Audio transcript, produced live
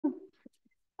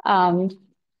Um,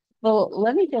 well,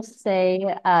 let me just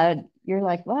say, you're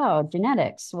like, wow,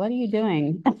 genetics, what are you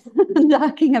doing?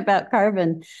 Talking about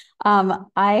carbon.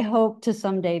 I hope to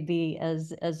someday be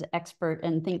as expert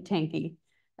and think tanky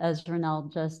as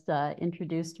Renelle just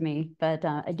introduced me, but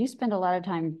I do spend a lot of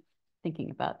time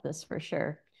thinking about this for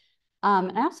sure.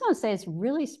 And I also want to say it's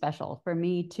really special for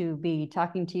me to be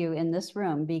talking to you in this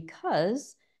room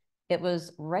because it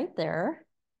was right there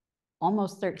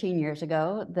almost 13 years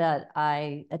ago that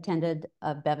I attended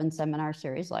a Bevan Seminar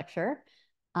Series lecture.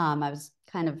 I was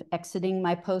kind of exiting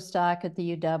my postdoc at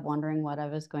the UW, wondering what I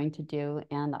was going to do.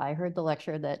 And I heard the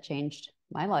lecture that changed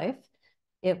my life.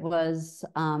 It was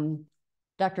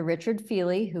Dr. Richard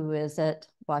Feely, who is at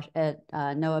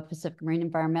NOAA Pacific Marine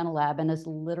Environmental Lab and is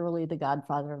literally the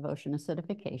godfather of ocean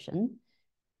acidification.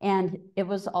 And it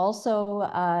was also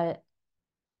uh,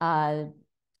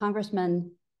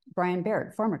 Congressman Brian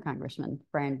Baird, former Congressman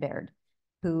Brian Baird,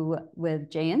 who,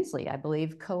 with Jay Inslee, I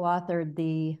believe, co-authored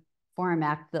the Forum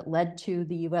Act that led to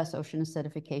the U.S. ocean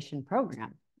acidification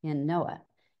program in NOAA.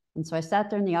 And so I sat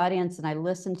there in the audience and I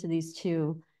listened to these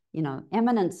two,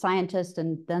 eminent scientists,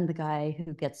 and then the guy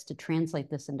who gets to translate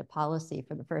this into policy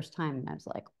for the first time. And I was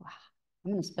like, wow,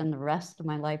 I'm going to spend the rest of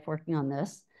my life working on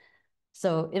this.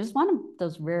 So it was one of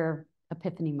those rare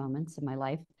epiphany moments in my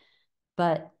life.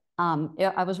 But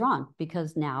I was wrong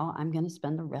because now I'm going to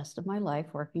spend the rest of my life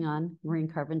working on marine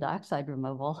carbon dioxide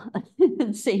removal.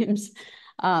 It seems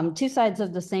two sides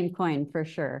of the same coin for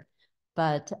sure.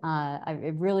 But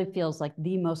it really feels like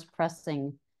the most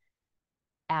pressing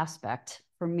aspect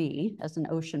for me as an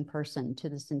ocean person to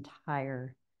this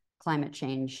entire climate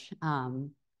change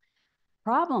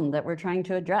problem that we're trying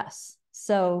to address.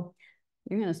 So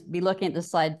you're going to be looking at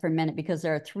this slide for a minute because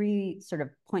there are three sort of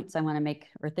points I want to make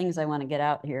or things I want to get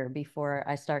out here before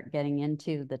I start getting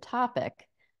into the topic.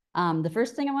 The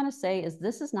first thing I want to say is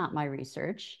this is not my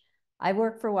research. I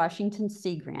work for Washington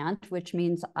Sea Grant, which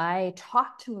means I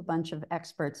talk to a bunch of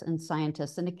experts and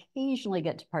scientists and occasionally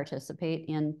get to participate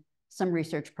in some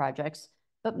research projects,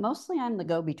 but mostly I'm the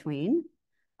go-between,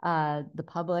 the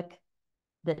public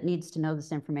that needs to know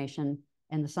this information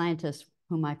and the scientists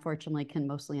whom I fortunately can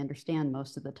mostly understand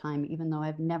most of the time, even though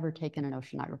I've never taken an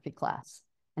oceanography class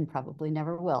and probably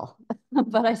never will.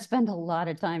 But I spend a lot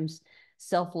of times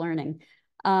self-learning.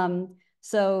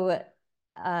 So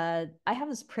I have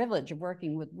this privilege of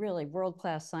working with really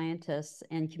world-class scientists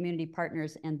and community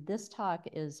partners, and this talk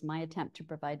is my attempt to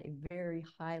provide a very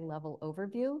high-level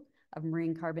overview of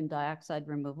marine carbon dioxide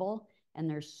removal. And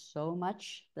there's so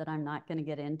much that I'm not going to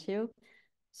get into.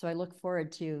 So I look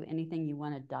forward to anything you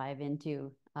want to dive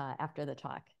into after the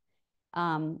talk.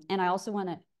 And I also want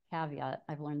to caveat,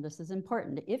 I've learned this is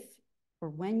important. If or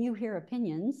when you hear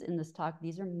opinions in this talk,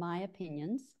 these are my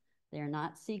opinions. They are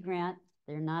not Sea Grant.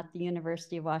 They're not the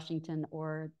University of Washington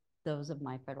or those of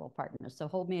my federal partners. So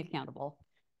hold me accountable.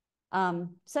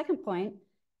 Second point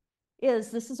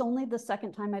is this is only the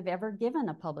second time I've ever given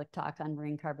a public talk on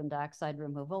marine carbon dioxide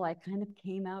removal. I kind of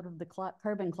came out of the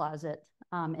carbon closet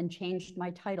and changed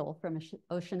my title from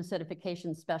ocean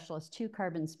acidification specialist to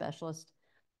carbon specialist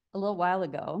a little while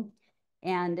ago.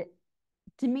 And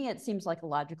to me, it seems like a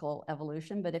logical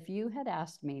evolution. But if you had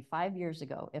asked me 5 years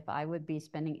ago if I would be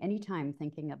spending any time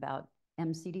thinking about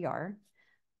MCDR,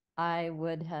 I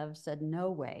would have said no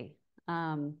way.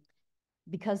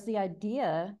 Because the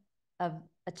idea of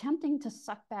attempting to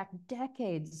suck back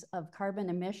decades of carbon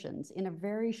emissions in a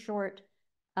very short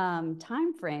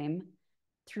time frame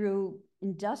through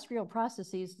industrial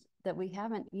processes that we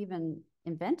haven't even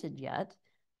invented yet,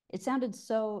 it sounded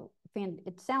so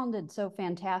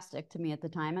fantastic to me at the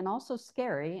time, and also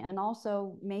scary, and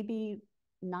also maybe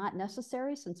not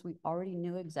necessary, since we already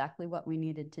knew exactly what we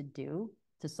needed to do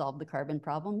to solve the carbon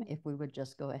problem if we would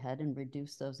just go ahead and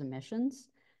reduce those emissions.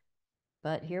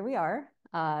 But here we are.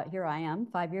 Here I am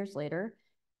 5 years later.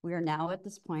 We are now at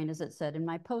this point, as it said in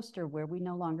my poster, where we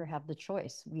no longer have the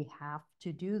choice. We have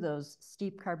to do those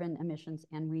steep carbon emissions,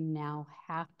 and we now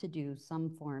have to do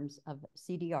some forms of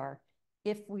CDR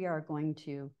if we are going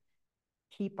to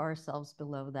keep ourselves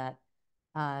below that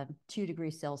 2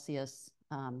 degrees Celsius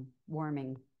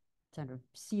warming sort of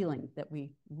ceiling that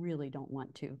we really don't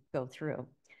want to go through.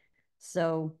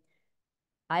 So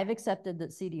I've accepted that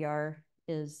CDR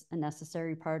is a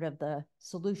necessary part of the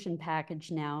solution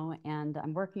package now, and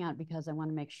I'm working on it because I want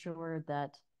to make sure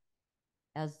that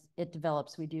as it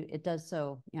develops, it does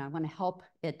so, I want to help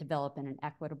it develop in an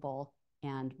equitable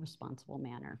and responsible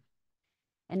manner.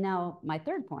 And now my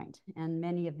third point, and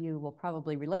many of you will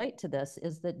probably relate to this,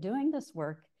 is that doing this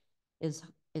work is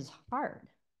hard.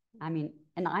 I mean,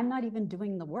 and I'm not even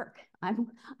doing the work. I'm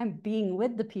being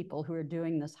with the people who are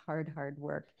doing this hard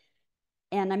work.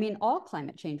 And I mean, all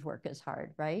climate change work is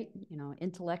hard, right? You know,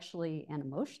 intellectually and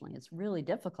emotionally, it's really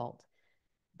difficult.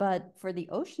 But for the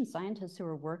ocean scientists who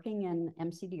are working in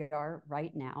MCDR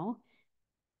right now,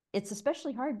 it's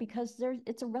especially hard because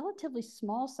it's a relatively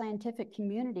small scientific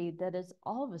community that is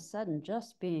all of a sudden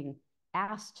just being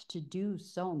asked to do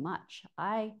so much.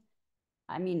 I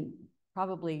mean,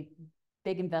 probably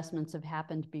big investments have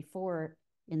happened before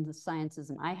in the sciences,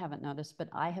 and I haven't noticed, but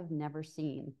I have never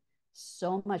seen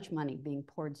so much money being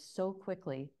poured so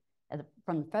quickly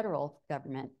from the federal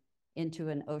government into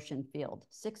an ocean field.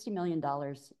 $60 million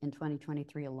in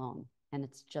 2023 alone, and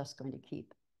it's just going to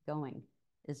keep going.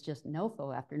 It's just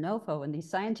NOFO after NOFO, and these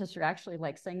scientists are actually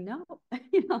like saying, no,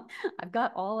 you know, I've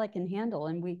got all I can handle,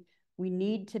 and we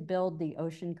need to build the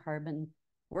ocean carbon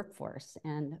workforce.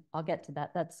 And I'll get to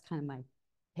that. That's kind of my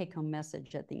take-home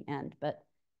message at the end. But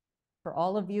for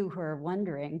all of you who are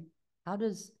wondering, how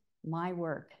does my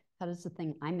work, how does the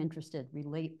thing I'm interested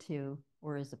relate to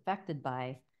or is affected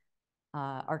by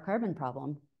our carbon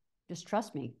problem? Just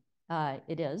trust me.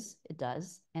 It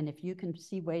does. And if you can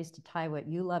see ways to tie what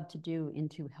you love to do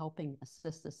into helping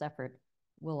assist this effort,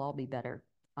 we'll all be better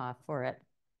for it.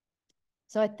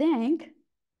 So I think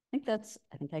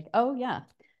oh yeah.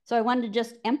 So I wanted to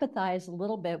just empathize a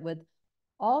little bit with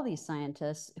all these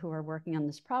scientists who are working on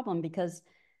this problem, because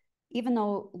even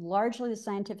though largely the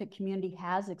scientific community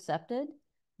has accepted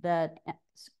that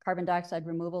carbon dioxide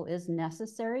removal is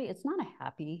necessary, it's not a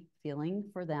happy feeling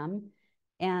for them.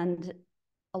 And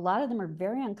a lot of them are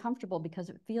very uncomfortable because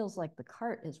it feels like the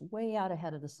cart is way out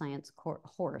ahead of the science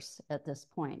horse at this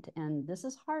point. And this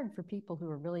is hard for people who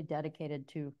are really dedicated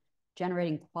to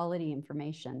generating quality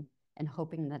information and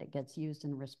hoping that it gets used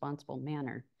in a responsible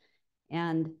manner.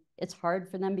 And it's hard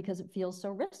for them because it feels so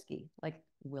risky. Like,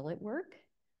 will it work?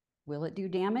 Will it do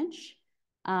damage?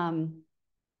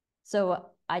 So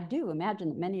I do imagine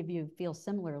that many of you feel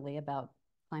similarly about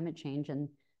climate change, and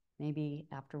maybe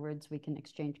afterwards we can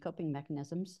exchange coping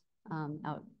mechanisms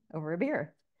out over a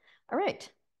beer. All right,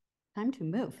 time to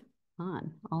move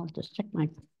on. I'll just check my,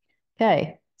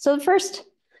 okay. So the first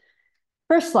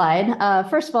slide,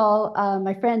 first of all,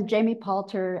 my friend Jamie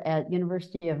Palter at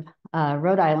University of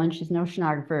Rhode Island, she's an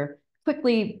oceanographer,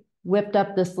 quickly whipped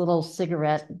up this little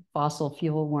cigarette fossil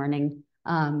fuel warning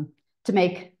to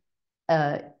make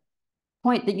a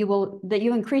point that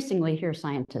you increasingly hear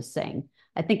scientists saying.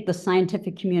 I think the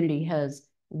scientific community is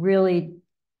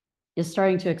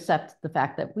starting to accept the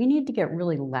fact that we need to get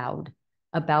really loud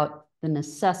about the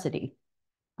necessity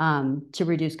to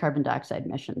reduce carbon dioxide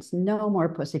emissions. No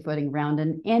more pussyfooting around,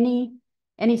 and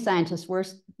any scientist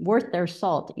worth their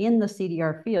salt in the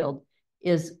CDR field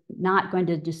is not going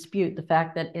to dispute the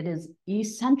fact that it is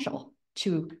essential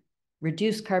to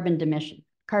reduce carbon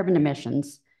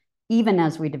emissions, even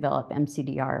as we develop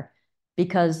MCDR,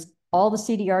 because all the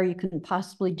CDR you can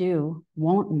possibly do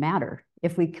won't matter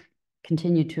if we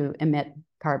continue to emit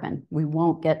carbon. We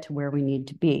won't get to where we need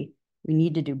to be. We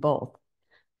need to do both.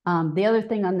 The other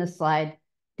thing on this slide,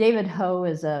 David Ho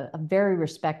is a very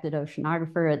respected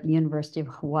oceanographer at the University of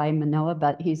Hawaii, Manoa,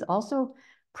 but he's also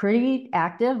pretty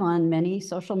active on many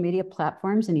social media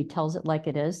platforms, and he tells it like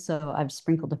it is. So I've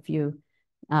sprinkled a few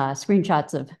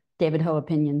screenshots of David Ho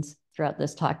opinions throughout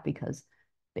this talk because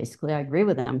basically I agree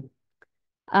with him.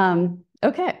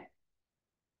 Okay,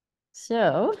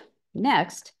 so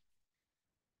next,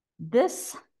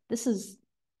 this is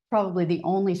probably the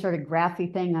only sort of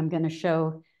graphy thing I'm going to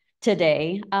show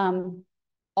today.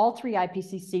 All three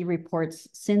IPCC reports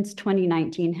since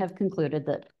 2019 have concluded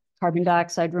that carbon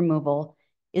dioxide removal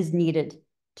is needed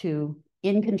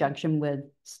in conjunction with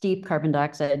steep carbon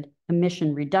dioxide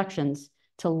emission reductions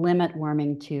to limit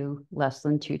warming to less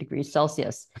than 2 degrees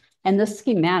Celsius. And this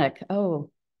schematic,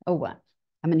 what?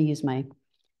 I'm going to use can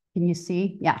you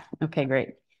see? Yeah, okay,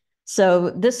 great.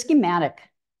 So this schematic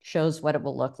shows what it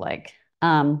will look like.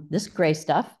 This gray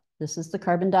stuff, this is the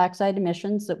carbon dioxide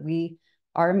emissions that we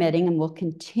are emitting and will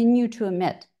continue to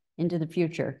emit into the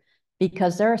future,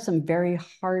 because there are some very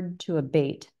hard to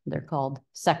abate, they're called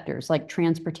sectors, like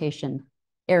transportation,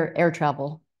 air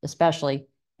travel especially,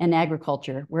 and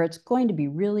agriculture, where it's going to be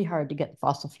really hard to get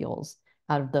fossil fuels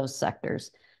out of those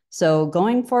sectors. So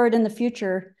going forward in the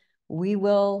future, we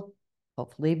will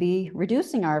hopefully be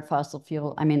reducing our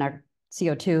our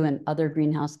CO2 and other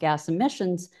greenhouse gas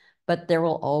emissions, but there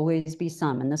will always be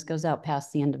some, and this goes out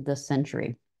past the end of this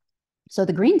century. So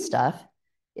the green stuff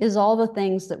is all the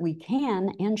things that we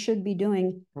can and should be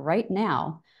doing right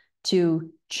now to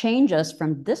change us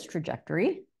from this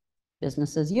trajectory,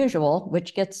 business as usual,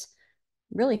 which gets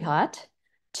really hot,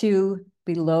 to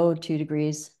below 2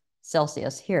 degrees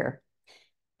Celsius here.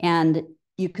 And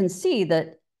you can see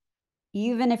that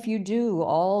even if you do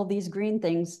all these green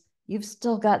things, you've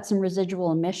still got some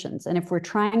residual emissions. And if we're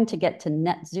trying to get to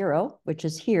net zero, which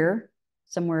is here,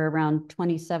 somewhere around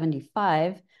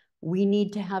 2075, we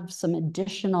need to have some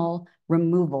additional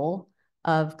removal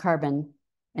of carbon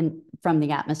from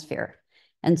the atmosphere.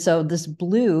 And so this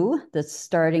blue that's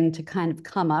starting to kind of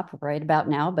come up right about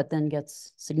now, but then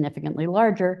gets significantly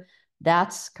larger,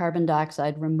 that's carbon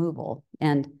dioxide removal.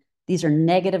 And these are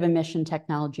negative emission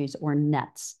technologies, or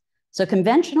nets. So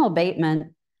conventional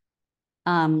abatement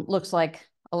looks like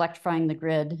electrifying the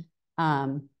grid,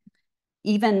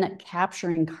 even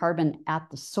capturing carbon at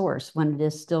the source when it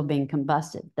is still being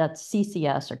combusted. That's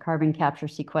CCS, or carbon capture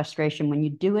sequestration. When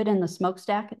you do it in the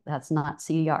smokestack, that's not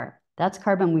CDR. That's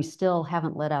carbon we still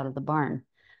haven't let out of the barn.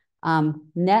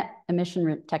 Net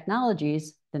emission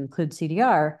technologies that include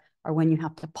CDR are when you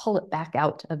have to pull it back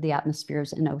out of the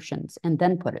atmospheres and oceans and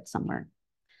then put it somewhere.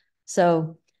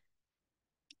 So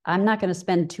I'm not going to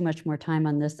spend too much more time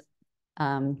on this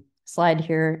slide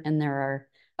here. And there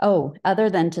are, other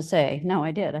than to say, no,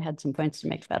 I did. I had some points to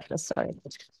make about this. Sorry.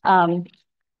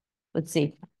 Let's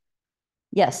see.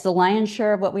 Yes, the lion's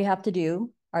share of what we have to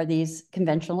do are these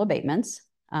conventional abatements,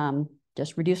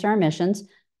 just reduce our emissions.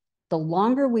 The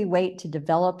longer we wait to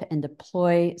develop and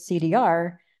deploy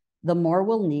CDR, the more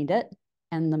we'll need it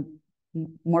and the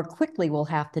more quickly we'll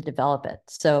have to develop it.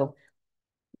 So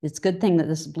it's a good thing that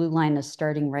this blue line is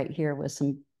starting right here with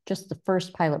just the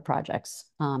first pilot projects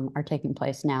are taking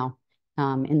place now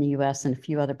in the US and a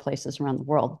few other places around the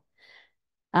world.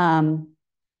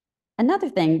 Another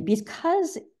thing,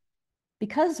 because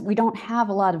we don't have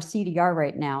a lot of CDR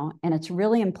right now, and it's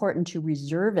really important to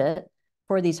reserve it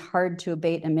for these hard to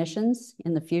abate emissions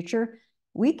in the future,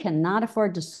 we cannot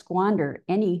afford to squander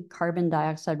any carbon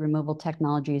dioxide removal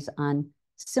technologies on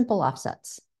simple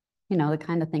offsets. You know, the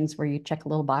kind of things where you check a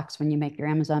little box when you make your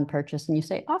Amazon purchase and you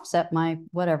say, offset my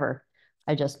whatever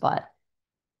I just bought.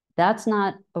 That's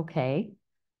not okay.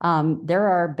 There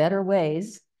are better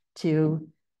ways to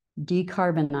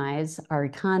decarbonize our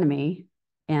economy,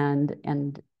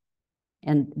 and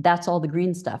that's all the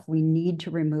green stuff. We need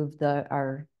to remove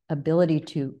our ability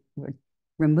to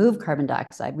remove carbon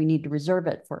dioxide. We need to reserve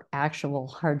it for actual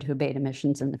hard to abate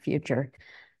emissions in the future.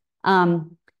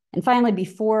 And finally,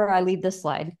 before I leave this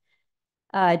slide,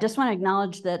 I just want to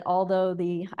acknowledge that although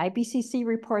the IPCC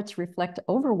reports reflect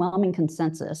overwhelming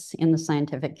consensus in the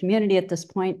scientific community at this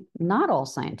point, not all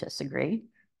scientists agree.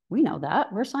 We know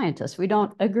that. We're scientists. We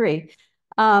don't agree.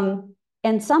 And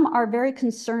some are very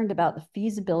concerned about the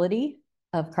feasibility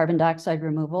of carbon dioxide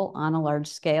removal on a large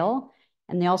scale.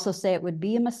 And they also say it would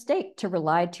be a mistake to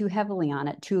rely too heavily on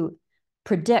it, to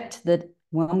predict that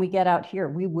when we get out here,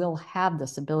 we will have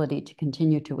this ability to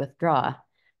continue to withdraw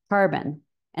carbon.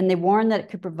 And they warn that it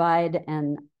could provide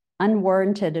an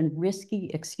unwarranted and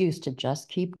risky excuse to just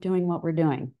keep doing what we're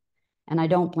doing. And I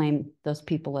don't blame those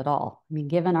people at all. I mean,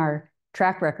 given our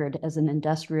track record as an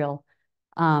industrial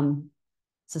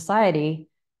society,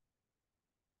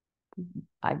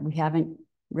 we haven't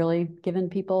really given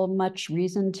people much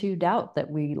reason to doubt that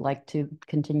we like to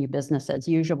continue business as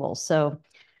usual. So,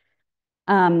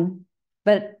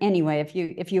 but anyway, if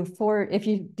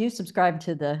you do subscribe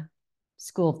to the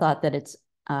school of thought that it's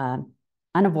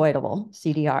unavoidable,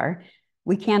 CDR,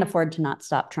 we can't afford to not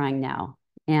stop trying now.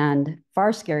 And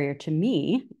far scarier to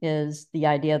me is the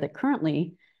idea that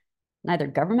currently neither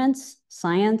governments,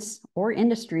 science, or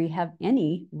industry have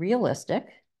any realistic,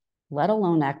 let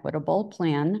alone equitable,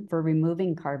 plan for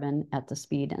removing carbon at the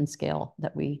speed and scale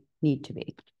that we need to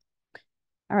be.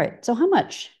 All right, so how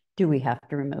much do we have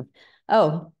to remove?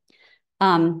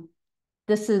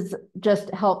 This is just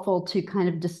helpful to kind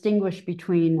of distinguish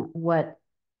between what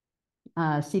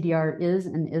CDR is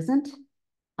and isn't.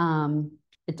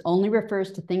 It only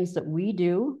refers to things that we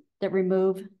do that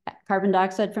remove carbon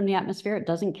dioxide from the atmosphere. It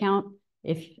doesn't count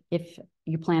if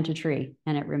you plant a tree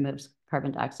and it removes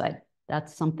carbon dioxide.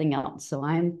 That's something else. So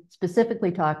I'm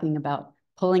specifically talking about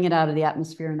pulling it out of the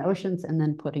atmosphere and oceans and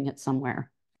then putting it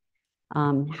somewhere.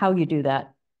 How you do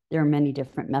that, there are many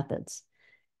different methods.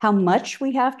 How much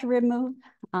we have to remove?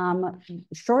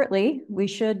 Shortly, we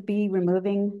should be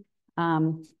removing,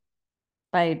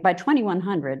 by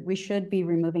 2100, we should be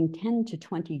removing 10 to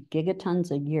 20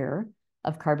 gigatons a year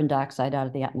of carbon dioxide out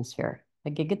of the atmosphere. A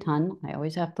gigaton, I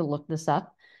always have to look this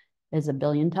up, is 1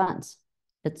 billion tons.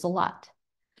 It's a lot.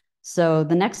 So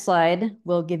the next slide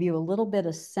will give you a little bit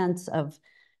of sense of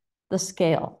the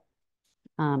scale.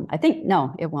 I think,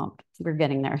 no, it won't. We're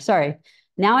getting there. Sorry.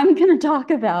 Now I'm going to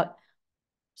talk about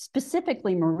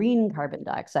specifically marine carbon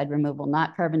dioxide removal,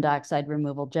 not carbon dioxide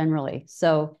removal generally.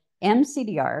 So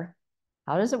MCDR,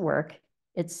 how does it work?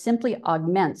 It simply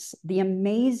augments the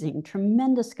amazing,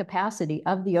 tremendous capacity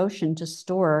of the ocean to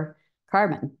store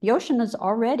carbon. The ocean is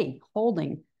already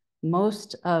holding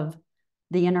most of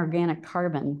the inorganic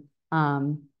carbon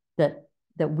that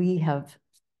we have,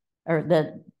 or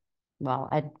that, well,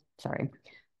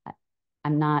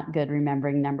 I'm not good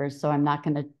remembering numbers, so I'm not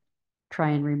going to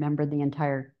try and remember the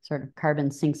entire sort of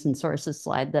carbon sinks and sources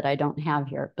slide that I don't have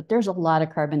here. But there's a lot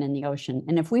of carbon in the ocean.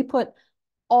 And if we put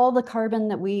all the carbon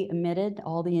that we emitted,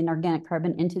 all the inorganic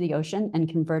carbon into the ocean and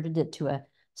converted it to a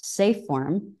safe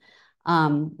form,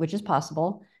 which is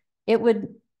possible, it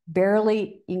would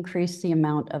barely increase the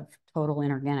amount of total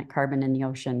inorganic carbon in the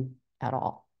ocean at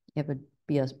all. It would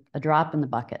be a drop in the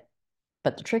bucket,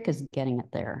 but the trick is getting it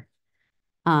there.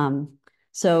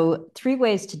 So 3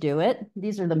 ways to do it.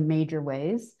 These are the major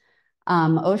ways.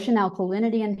 Ocean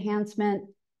alkalinity enhancement.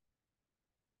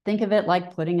 Think of it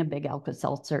like putting a big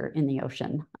Alka-Seltzer in the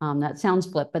ocean. That sounds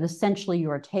flip, but essentially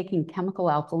you are taking chemical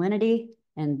alkalinity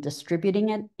and distributing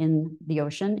it in the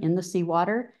ocean, in the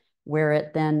seawater, where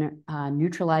it then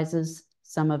neutralizes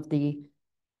some of the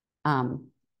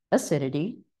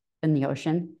acidity in the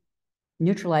ocean,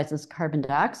 neutralizes carbon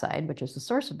dioxide, which is the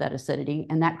source of that acidity,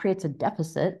 and that creates a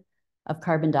deficit of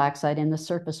carbon dioxide in the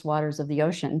surface waters of the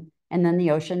ocean. And then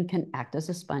the ocean can act as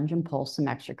a sponge and pull some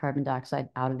extra carbon dioxide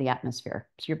out of the atmosphere.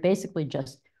 So you're basically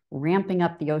just ramping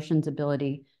up the ocean's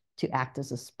ability to act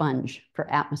as a sponge for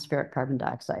atmospheric carbon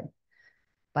dioxide.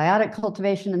 Biotic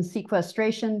cultivation and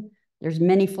sequestration, there's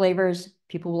many flavors.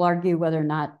 People will argue whether or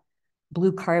not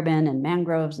blue carbon and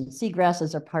mangroves and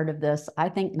seagrasses are part of this. I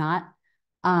think not.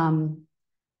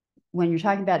 When you're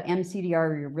talking about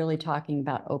MCDR, you're really talking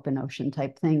about open ocean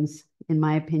type things, in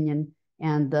my opinion.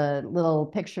 And the little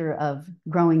picture of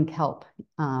growing kelp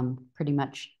pretty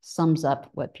much sums up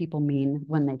what people mean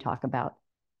when they talk about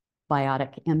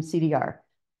biotic MCDR.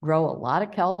 Grow a lot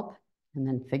of kelp and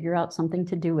then figure out something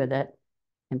to do with it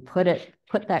and put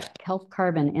that kelp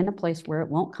carbon in a place where it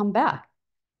won't come back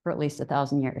for at least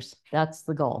 1,000 years. That's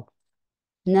the goal.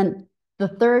 And then the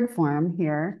third form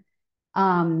here,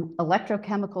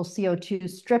 electrochemical CO2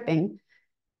 stripping,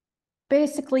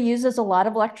 basically uses a lot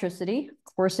of electricity.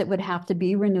 Of course, it would have to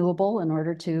be renewable in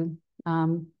order to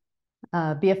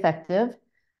be effective,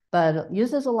 but it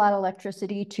uses a lot of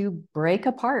electricity to break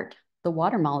apart the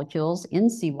water molecules in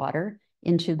seawater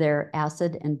into their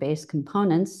acid and base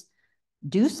components,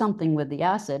 do something with the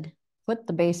acid, put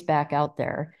the base back out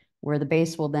there, where the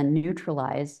base will then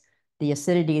neutralize the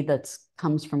acidity that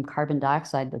comes from carbon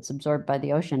dioxide that's absorbed by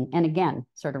the ocean. And again,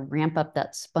 sort of ramp up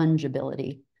that sponge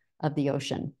ability of the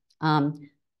ocean.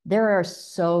 There are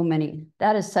so many,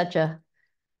 that's such a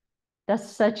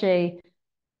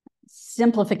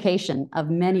simplification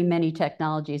of many, many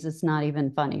technologies. It's not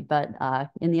even funny, but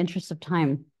in the interest of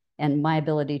time and my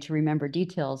ability to remember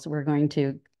details, we're going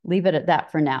to leave it at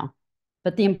that for now.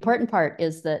 But the important part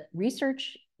is that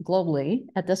research globally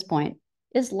at this point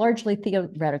is largely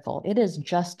theoretical. It is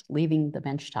just leaving the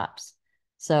bench tops.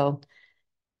 So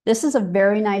this is a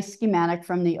very nice schematic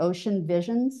from the Ocean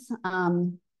Visions,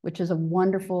 which is a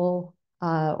wonderful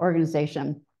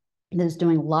organization that is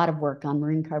doing a lot of work on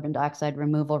marine carbon dioxide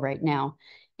removal right now.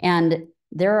 And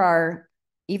there are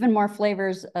even more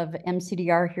flavors of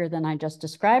MCDR here than I just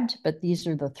described, but these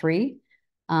are the 3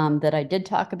 that I did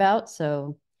talk about.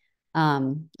 So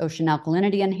ocean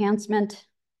alkalinity enhancement,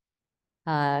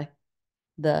 the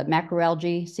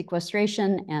macroalgae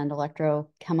sequestration, and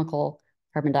electrochemical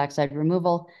carbon dioxide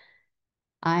removal.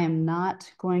 I am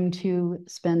not going to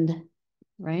spend,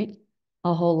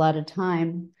 a whole lot of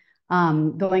time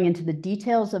going into the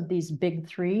details of these big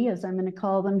 3, as I'm going to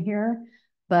call them here.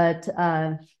 But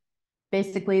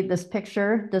basically, this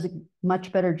picture does a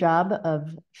much better job of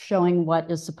showing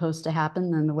what is supposed to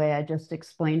happen than the way I just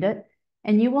explained it.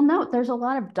 And you will note there's a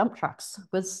lot of dump trucks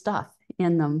with stuff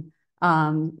in them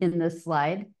in this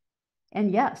slide.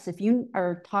 And yes, if you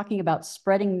are talking about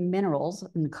spreading minerals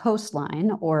in the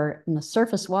coastline or in the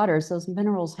surface waters, those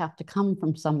minerals have to come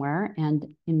from somewhere. And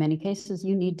in many cases,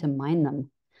 you need to mine them.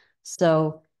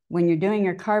 So when you're doing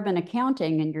your carbon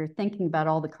accounting and you're thinking about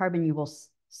all the carbon you will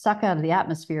suck out of the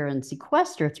atmosphere and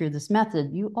sequester through this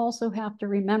method, you also have to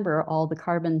remember all the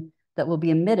carbon that will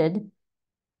be emitted.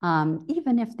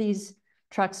 Even if these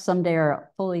trucks someday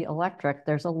are fully electric,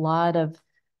 there's a lot of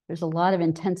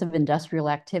intensive industrial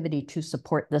activity to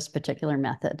support this particular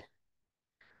method.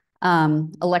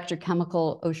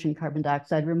 Electrochemical ocean carbon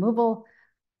dioxide removal.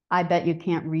 I bet you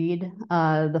can't read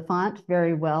the font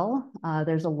very well.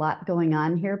 There's a lot going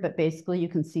on here, but basically you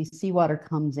can see seawater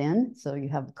comes in. So you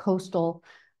have a coastal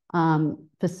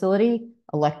facility.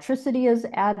 Electricity is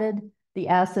added. The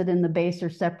acid and the base are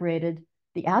separated.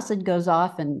 the acid goes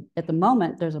off, and at the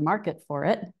moment, there's a market for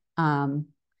it.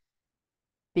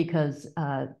 Because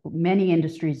many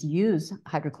industries use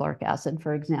hydrochloric acid,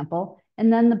 for example,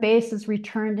 and then the base is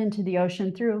returned into the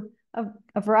ocean through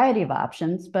a variety of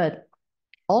options, but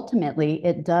ultimately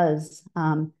it does,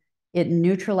 it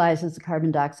neutralizes the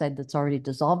carbon dioxide that's already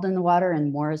dissolved in the water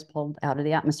and more is pulled out of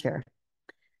the atmosphere.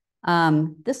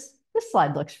 This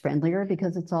slide looks friendlier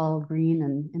because it's all green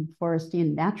and foresty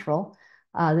and natural.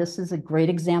 This is a great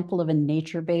example of a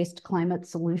nature-based climate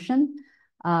solution,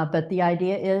 but the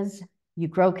idea is you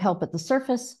grow kelp at the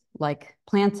surface, like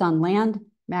plants on land.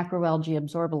 Macroalgae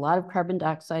absorb a lot of carbon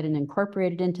dioxide and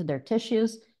incorporate it into their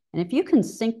tissues. And if you can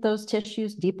sink those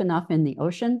tissues deep enough in the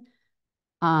ocean,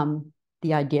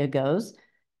 the idea goes,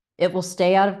 it will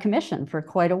stay out of commission for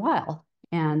quite a while.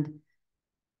 And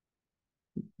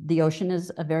the ocean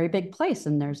is a very big place,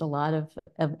 and there's a lot of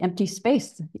empty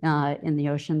space in the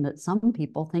ocean that some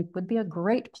people think would be a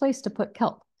great place to put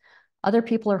kelp. Other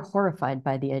people are horrified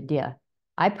by the idea.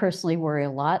 I personally worry a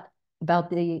lot about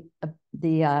the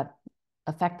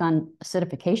effect on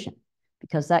acidification,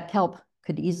 because that kelp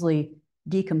could easily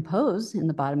decompose in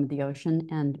the bottom of the ocean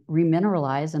and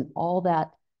remineralize, and all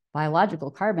that biological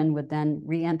carbon would then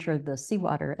re-enter the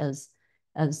seawater as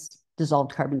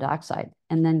dissolved carbon dioxide,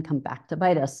 and then come back to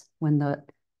bite us when the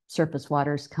surface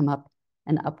waters come up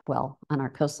and upwell on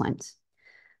our coastlines.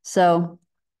 So,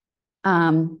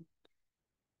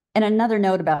 and another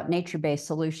note about nature-based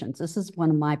solutions. This is one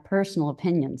of my personal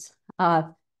opinions.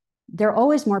 They're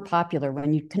always more popular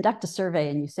when you conduct a survey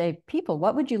and you say, people,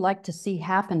 what would you like to see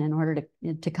happen in order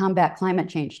to combat climate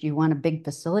change? Do you want a big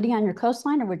facility on your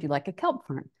coastline, or would you like a kelp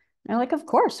farm? And they're like, of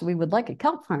course, we would like a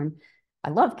kelp farm. I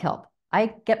love kelp.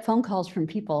 I get phone calls from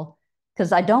people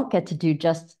because I don't get to do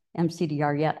just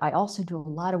MCDR yet. I also do a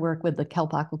lot of work with the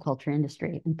kelp aquaculture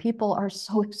industry, and people are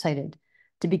so excited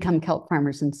to become kelp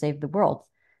farmers and save the world.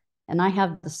 And I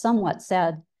have the somewhat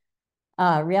sad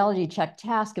reality check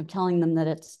task of telling them that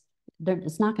it's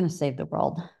not going to save the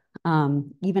world,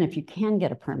 even if you can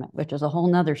get a permit, which is a whole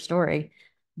nother story.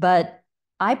 But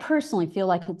I personally feel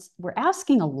like we're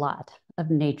asking a lot of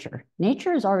nature.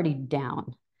 Nature is already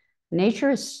down.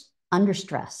 Nature is under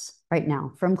stress right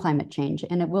now from climate change,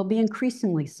 and it will be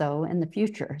increasingly so in the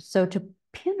future. So to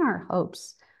pin our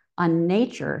hopes on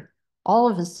nature all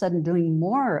of a sudden doing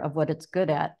more of what it's good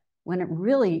at when it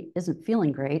really isn't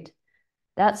feeling great,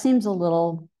 that seems a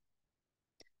little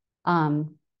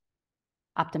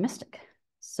optimistic.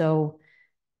 So,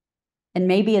 and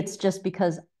maybe it's just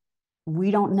because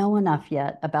we don't know enough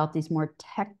yet about these more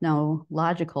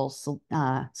technological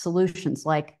solutions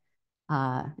like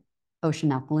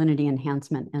ocean alkalinity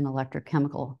enhancement and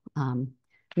electrochemical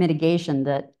mitigation,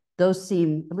 that those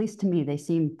seem, at least to me, they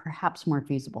seem perhaps more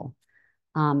feasible.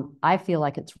 I feel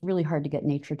like it's really hard to get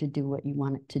nature to do what you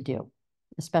want it to do,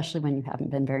 especially when you haven't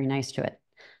been very nice to it.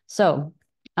 So,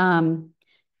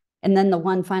 and then the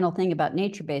one final thing about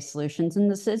nature-based solutions, and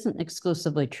this isn't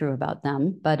exclusively true about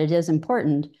them, but it is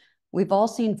important. We've all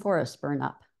seen forests burn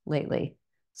up lately.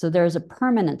 So there's a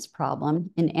permanence problem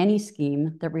in any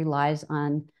scheme that relies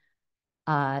on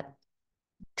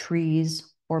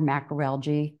trees or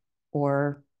macroalgae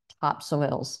or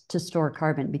topsoils to store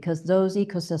carbon, because those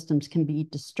ecosystems can be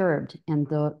disturbed, and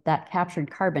that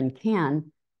captured carbon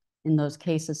can, in those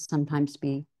cases, sometimes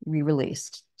be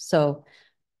re-released. So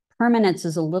permanence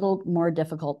is a little more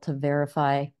difficult to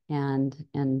verify and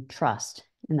trust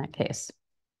in that case.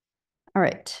 All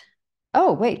right.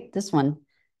 Oh, wait, this one.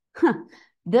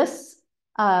 This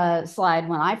slide,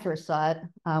 when I first saw it,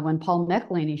 when Paul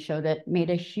Michelini showed it, made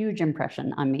a huge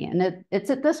impression on me. And it's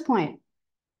at this point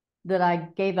that I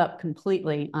gave up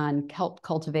completely on kelp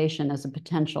cultivation as a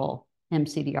potential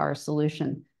MCDR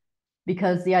solution,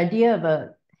 because the idea of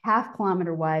a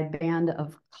half-kilometer wide band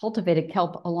of cultivated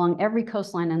kelp along every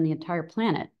coastline on the entire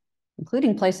planet,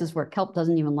 including places where kelp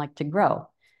doesn't even like to grow,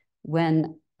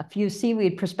 when a few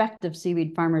prospective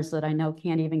seaweed farmers that I know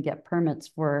can't even get permits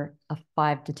for a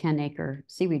 5 to 10 acre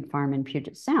seaweed farm in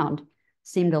Puget Sound,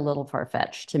 seemed a little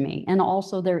far-fetched to me. And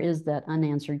also there is that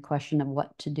unanswered question of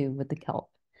what to do with the kelp.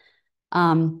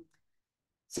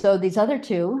 So these other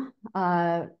two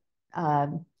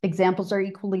examples are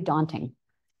equally daunting.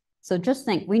 So just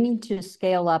think, we need to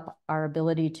scale up our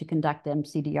ability to conduct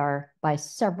MCDR by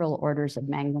several orders of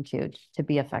magnitude to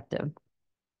be effective.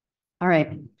 All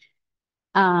right.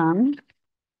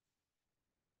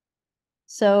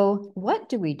 So what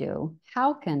do we do?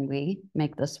 How can we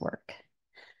make this work?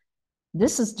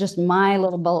 This is just my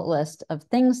little bullet list of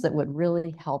things that would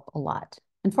really help a lot.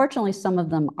 Unfortunately, some of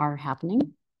them are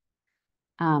happening.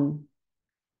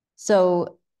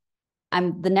 So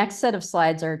the next set of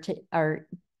slides are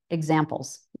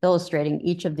examples illustrating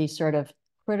each of these sort of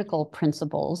critical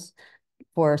principles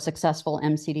for successful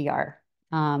MCDR.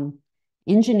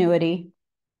 Ingenuity,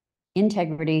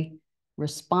 integrity,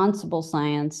 responsible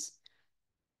science,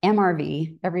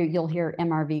 MRV, you'll hear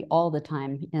MRV all the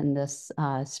time in this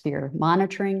sphere,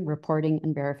 monitoring, reporting,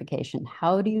 and verification.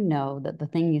 How do you know that the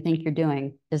thing you think you're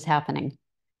doing is happening?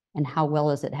 And how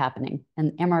well is it happening?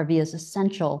 And MRV is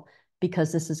essential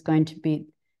because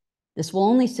this will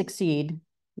only succeed,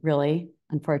 really,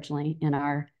 unfortunately, in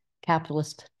our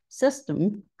capitalist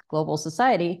system, global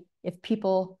society, if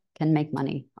people can make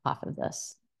money off of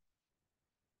this.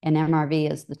 And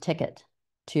MRV is the ticket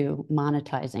to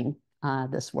monetizing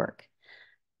this work.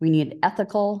 We need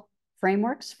ethical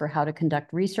frameworks for how to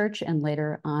conduct research and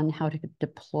later on how to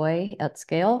deploy at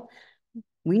scale.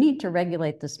 We need to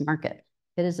regulate this market.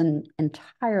 It is an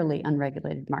entirely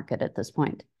unregulated market at this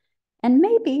point. And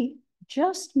maybe,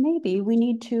 just maybe, we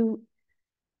need to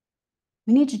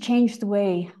change the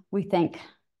way we think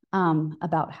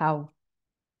about how,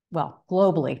 well,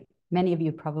 globally, many of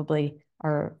you probably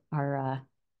are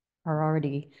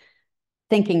already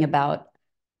thinking about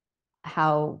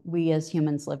how we as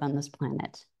humans live on this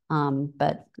planet.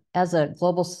 But as a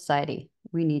global society,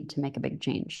 we need to make a big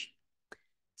change.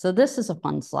 So this is a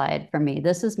fun slide for me.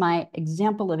 This is my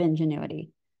example of ingenuity.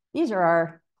 These are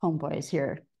our homeboys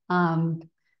here.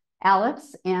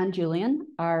 Alex and Julian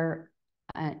are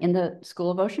in the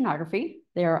School of Oceanography.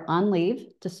 They are on leave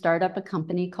to start up a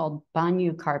company called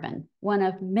Banyu Carbon, one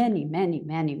of many, many,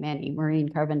 many, many marine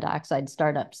carbon dioxide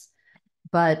startups.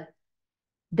 But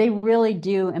they really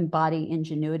do embody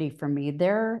ingenuity for me.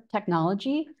 Their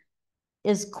technology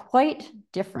is quite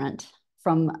different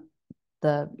from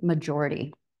the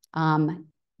majority.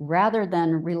 Rather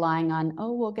than relying on,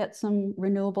 oh, we'll get some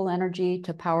renewable energy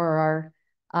to power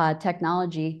our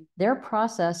technology, their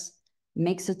process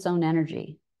makes its own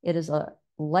energy. It is a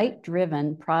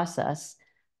light-driven process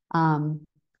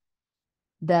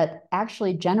that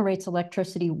actually generates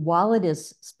electricity while it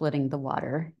is splitting the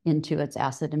water into its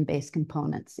acid and base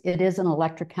components. It is an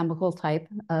electrochemical type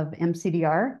of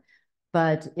MCDR,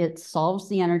 but it solves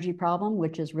the energy problem,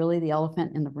 which is really the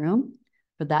elephant in the room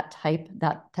for that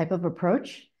type of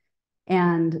approach.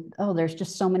 And oh, there's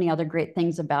just so many other great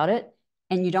things about it.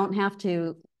 And you don't have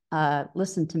to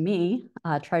listen to me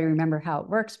try to remember how it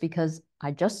works, because I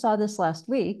just saw this last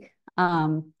week.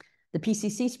 The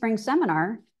PCC Spring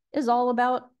Seminar is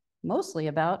mostly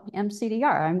about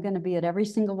MCDR. I'm going to be at every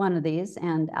single one of these,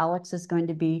 and Alex is going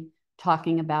to be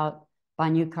talking about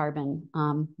Banyu Carbon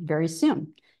very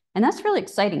soon. And that's really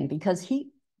exciting because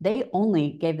they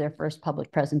only gave their first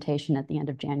public presentation at the end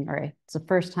of January. It's the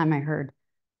first time I heard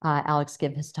Alex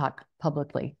give his talk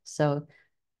publicly. So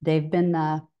they've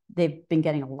been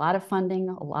getting a lot of funding,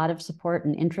 a lot of support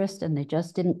and interest, and they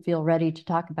just didn't feel ready to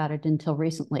talk about it until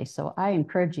recently. So I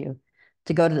encourage you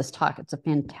to go to this talk. It's a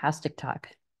fantastic talk.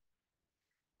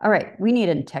 All right, we need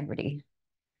integrity.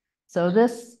 So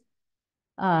this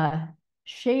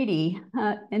shady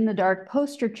in the dark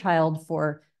poster child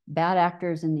for bad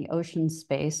actors in the ocean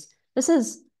space. This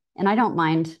is, and I don't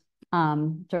mind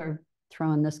sort of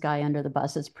throwing this guy under the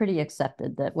bus. It's pretty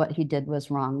accepted that what he did was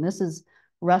wrong. This is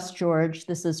Russ George.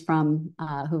 This is from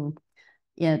who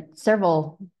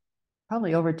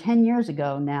probably over 10 years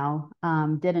ago now,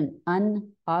 did an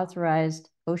unauthorized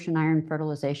ocean iron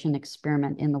fertilization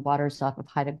experiment in the waters off of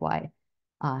Haida Gwaii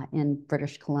in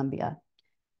British Columbia.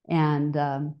 And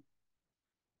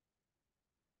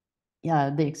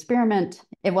yeah, the experiment,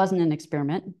 it wasn't an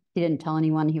experiment. He didn't tell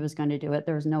anyone he was going to do it.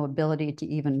 There was no ability to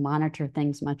even monitor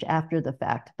things much after the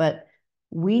fact. But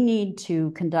we need to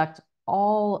conduct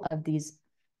all of these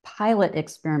pilot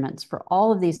experiments for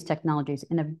all of these technologies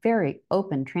in a very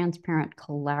open, transparent,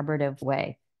 collaborative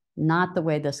way, not the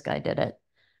way this guy did it.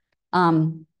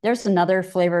 There's another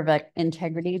flavor of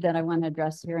integrity that I want to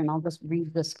address here, and I'll just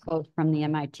read this quote from the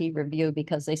MIT review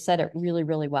because they said it really,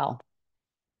 really well.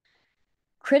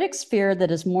 Critics fear that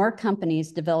as more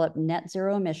companies develop net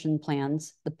zero emission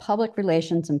plans, the public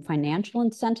relations and financial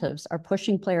incentives are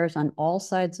pushing players on all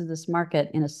sides of this market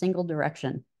in a single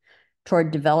direction toward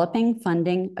developing,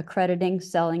 funding, accrediting,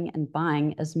 selling, and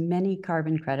buying as many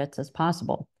carbon credits as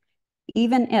possible,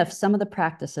 even if some of the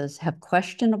practices have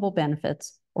questionable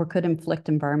benefits or could inflict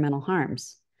environmental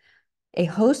harms. A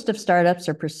host of startups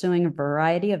are pursuing a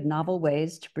variety of novel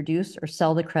ways to produce or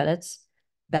sell the credits,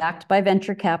 backed by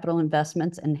venture capital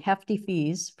investments and hefty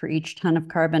fees for each ton of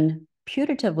carbon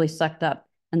putatively sucked up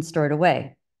and stored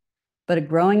away. But a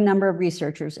growing number of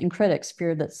researchers and critics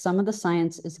fear that some of the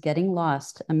science is getting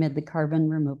lost amid the carbon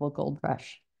removal gold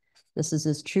rush. This is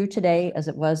as true today as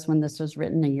it was when this was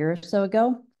written a year or so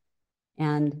ago.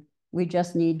 And We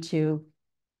just need to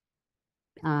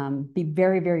be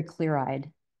very, very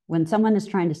clear-eyed. When someone is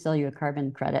trying to sell you a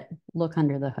carbon credit, look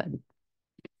under the hood.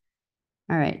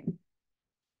 All right.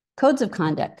 Codes of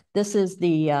conduct. This is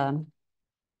the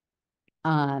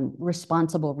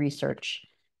responsible research.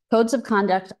 Codes of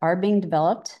conduct are being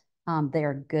developed. They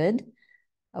are good.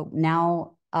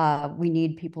 Now we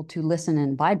need people to listen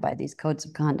and abide by these codes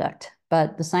of conduct.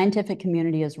 But the scientific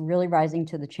community is really rising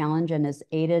to the challenge and is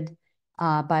aided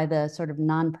by the sort of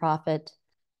nonprofit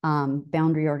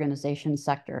boundary organization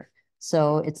sector.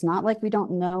 So it's not like we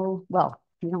don't know, well,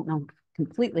 we don't know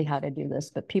completely how to do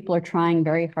this, but people are trying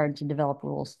very hard to develop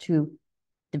rules to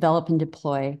develop and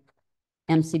deploy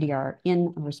MCDR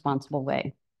in a responsible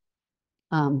way.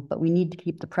 But we need to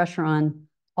keep the pressure on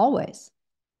always.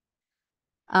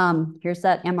 Here's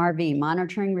that MRV,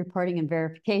 monitoring, reporting, and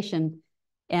verification.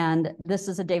 And this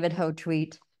is a David Ho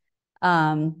tweet.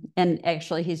 And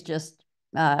actually, he's just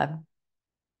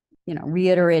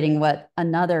reiterating what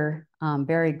another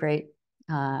very great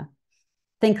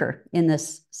thinker in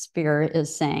this sphere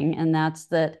is saying, and that's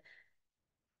that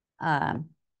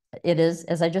it is,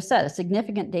 as I just said, a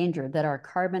significant danger that our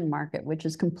carbon market, which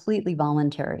is completely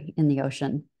voluntary in the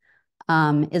ocean,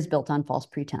 is built on false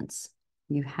pretense.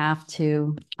 You have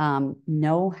to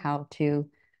know how to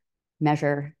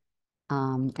measure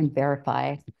and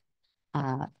verify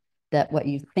that what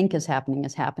you think is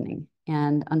happening.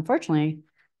 And unfortunately,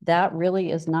 that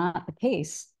really is not the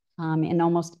case in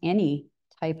almost any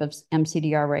type of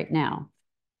MCDR right now.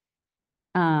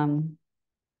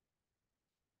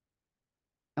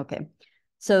 Okay,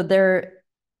 so there,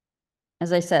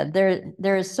 as I said,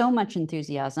 there is so much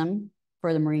enthusiasm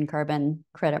for the marine carbon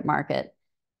credit market,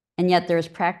 and yet there's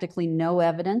practically no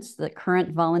evidence that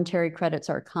current voluntary credits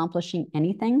are accomplishing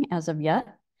anything as of yet.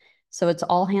 So it's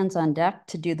all hands on deck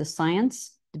to do the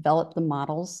science, develop the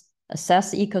models,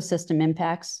 assess ecosystem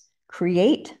impacts,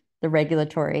 create the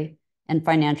regulatory and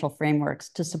financial frameworks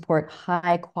to support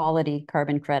high quality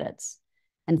carbon credits.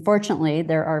 And fortunately,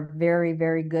 there are very,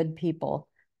 very good people,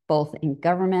 both in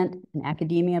government and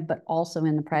academia, but also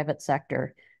in the private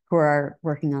sector, who are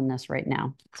working on this right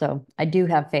now. So I do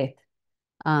have faith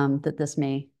that this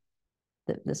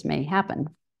may happen.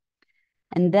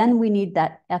 And then we need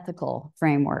that ethical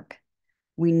framework.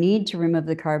 We need to remove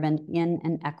the carbon in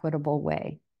an equitable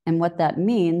way. And what that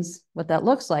means, what that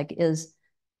looks like is,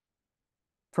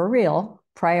 for real,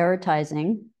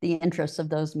 prioritizing the interests of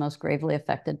those most gravely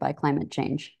affected by climate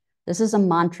change. This is a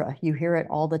mantra. You hear it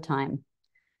all the time.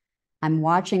 I'm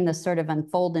watching this sort of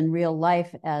unfold in real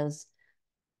life as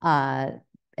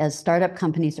startup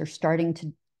companies are starting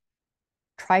to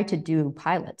try to do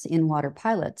pilots, in-water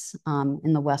pilots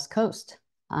in the West Coast.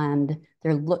 And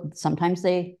sometimes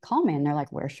they call me and they're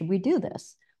like, where should we do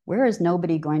this? Where is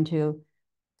nobody going to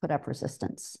put up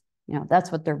resistance?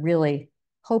 That's what they're really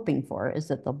hoping for, is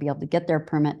that they'll be able to get their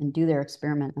permit and do their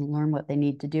experiment and learn what they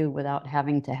need to do without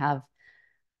having to have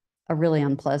a really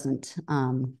unpleasant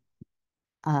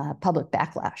public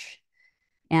backlash.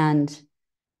 And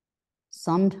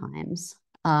sometimes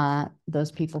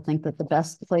those people think that the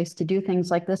best place to do things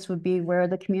like this would be where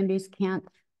the communities can't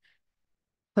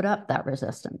put up that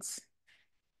resistance.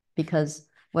 Because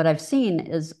what I've seen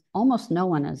is almost no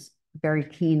one is very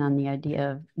keen on the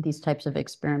idea of these types of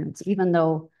experiments, even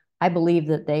though I believe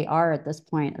that they are at this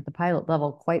point at the pilot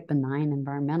level quite benign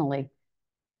environmentally.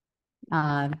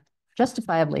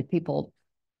 Justifiably, people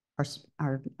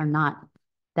are not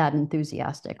that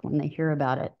enthusiastic when they hear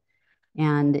about it.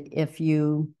 And if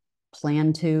you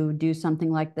plan to do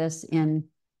something like this in,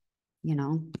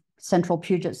 central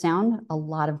Puget Sound, a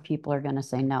lot of people are going to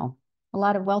say no. A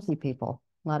lot of wealthy people,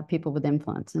 a lot of people with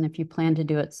influence. And if you plan to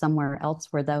do it somewhere else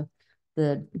where the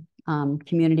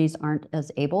communities aren't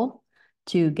as able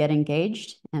to get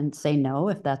engaged and say no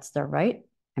if that's their right,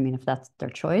 if that's their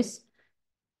choice,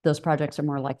 those projects are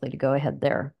more likely to go ahead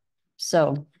there.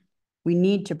 So we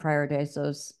need to prioritize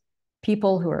those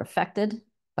people who are affected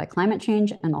by climate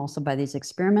change and also by these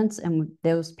experiments. And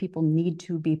those people need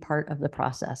to be part of the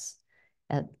process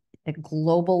at a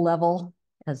global level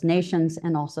as nations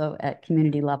and also at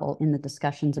community level in the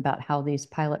discussions about how these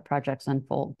pilot projects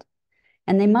unfold.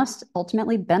 And they must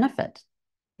ultimately benefit.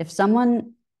 If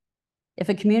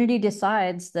a community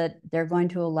decides that they're going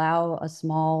to allow a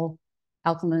small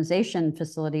alkalinization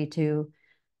facility to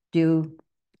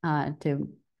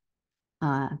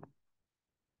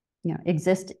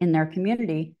exist in their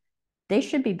community, they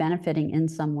should be benefiting in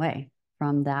some way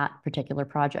from that particular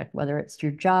project, whether it's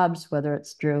through jobs, whether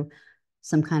it's through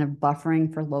some kind of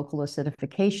buffering for local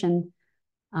acidification.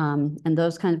 And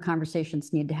those kind of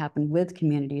conversations need to happen with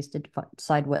communities to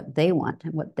decide what they want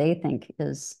and what they think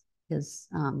is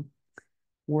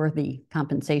worthy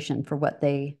compensation for what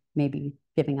they may be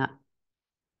giving up.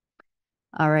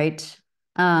 All right.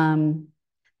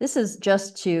 This is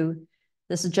just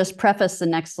preface the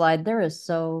next slide. There is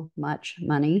so much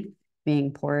money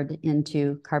being poured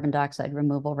into carbon dioxide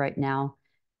removal right now,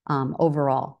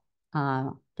 overall.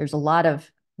 There's a lot of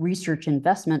research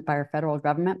investment by our federal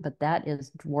government, but that is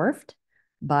dwarfed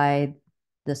by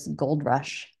this gold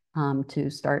rush to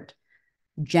start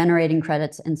generating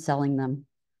credits and selling them.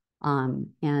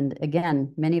 And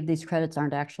again, many of these credits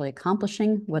aren't actually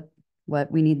accomplishing what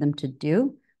we need them to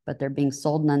do, but they're being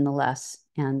sold nonetheless.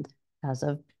 And as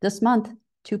of this month,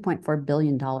 $2.4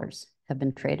 billion have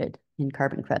been traded in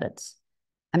carbon credits.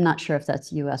 I'm not sure if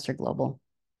that's US or global.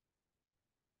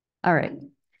 All right.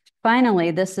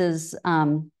 Finally, this is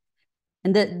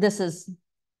this is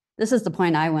the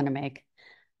point I want to make.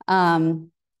 I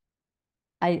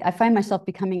find myself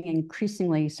becoming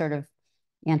increasingly sort of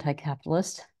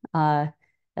anti-capitalist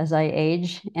as I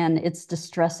age, and it's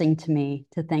distressing to me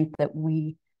to think that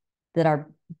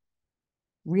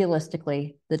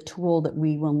realistically, the tool that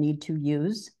we will need to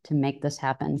use to make this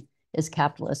happen is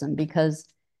capitalism, because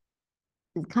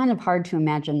it's kind of hard to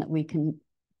imagine that we can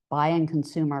buy and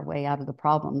consume our way out of the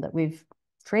problem that we've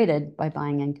created by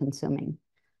buying and consuming.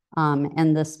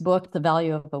 And this book, The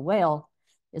Value of a Whale,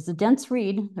 is a dense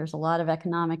read. There's a lot of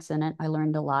economics in it. I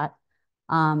learned a lot.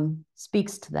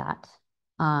 Speaks to that.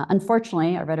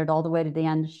 Unfortunately, I read it all the way to the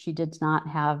end. She did not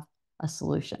have a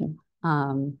solution.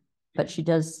 But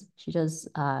this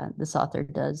author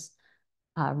does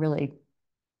really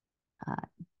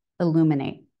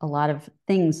illuminate a lot of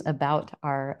things about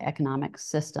our economic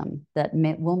system that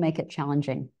will make it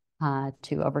challenging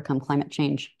to overcome climate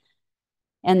change.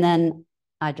 And then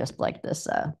I just liked this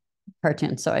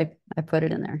cartoon, so I put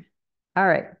it in there. All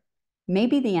right,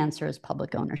 maybe the answer is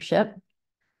public ownership.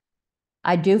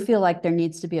 I do feel like there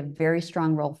needs to be a very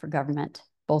strong role for government,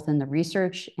 both in the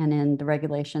research and in the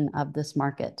regulation of this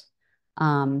market.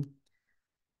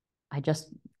 I just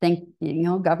think,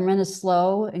 government is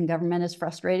slow and government is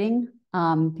frustrating.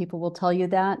 People will tell you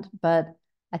that, but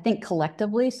I think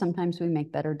collectively, sometimes we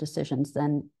make better decisions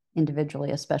than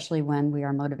individually, especially when we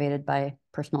are motivated by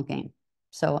personal gain.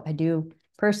 So I do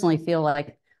personally feel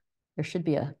like there should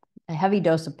be a heavy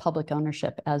dose of public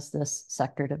ownership as this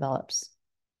sector develops.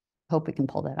 Hope we can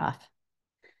pull that off.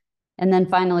 And then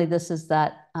finally, this is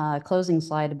that closing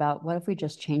slide about what if we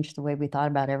just changed the way we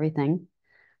thought about everything.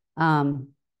 I'm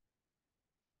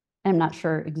not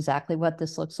sure exactly what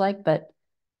this looks like, but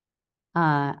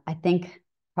I think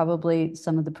probably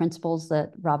some of the principles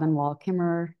that Robin Wall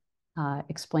Kimmerer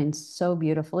explains so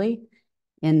beautifully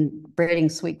in Braiding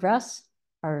Sweetgrass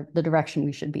are the direction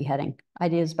we should be heading.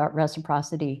 Ideas about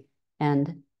reciprocity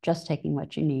and just taking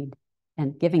what you need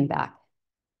and giving back.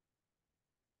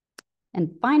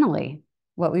 And finally,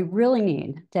 what we really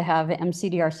need to have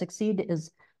MCDR succeed is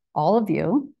all of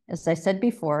you. As I said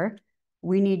before,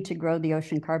 we need to grow the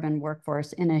ocean carbon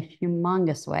workforce in a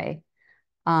humongous way.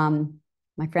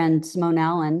 My friend Simone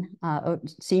Allen,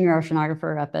 senior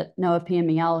oceanographer up at NOAA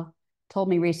PMEL, told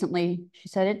me recently, she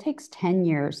said, it takes 10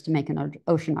 years to make an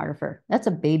oceanographer. That's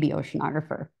a baby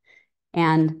oceanographer.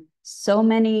 And so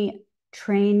many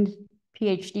trained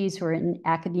PhDs who are in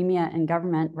academia and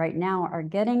government right now are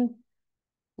getting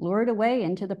lured away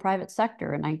into the private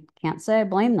sector. And I can't say I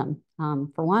blame them.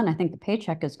 For one, I think the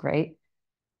paycheck is great.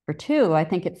 For two, I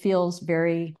think it feels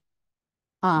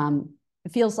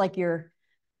like you're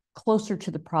closer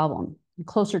to the problem,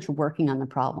 closer to working on the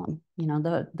problem.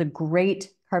 The great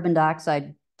carbon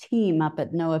dioxide team up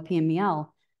at NOAA PMEL,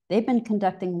 they've been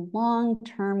conducting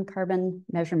long-term carbon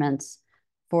measurements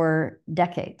for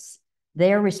decades.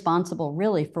 They are responsible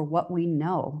really for what we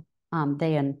know,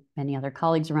 they and many other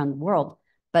colleagues around the world,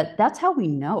 but that's how we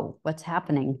know what's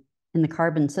happening in the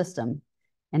carbon system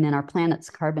and in our planet's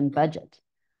carbon budget.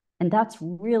 And that's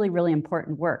really, really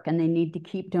important work. And they need to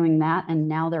keep doing that. And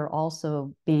now they're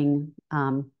also being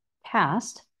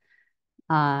tasked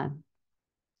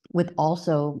with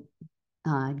also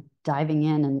diving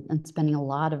in and spending a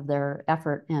lot of their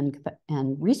effort and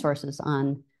resources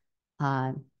on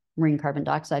marine carbon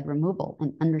dioxide removal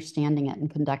and understanding it and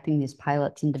conducting these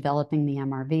pilots and developing the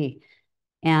MRV.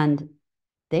 And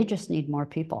they just need more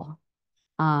people.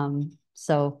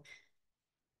 So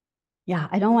yeah,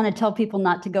 I don't want to tell people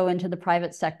not to go into the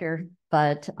private sector,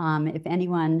 but if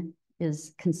anyone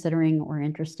is considering or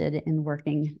interested in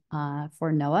working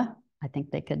for NOAA, I think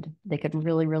they could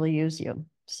really, really use you.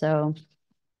 So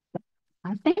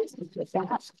I think with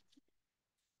that,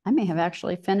 I may have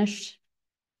actually finished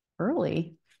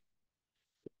early.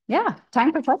 Yeah,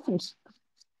 time for questions.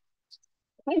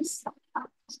 Thanks.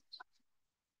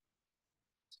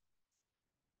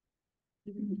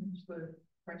 The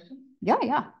question?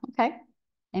 Yeah. Okay.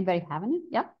 Anybody have any?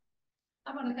 Yeah.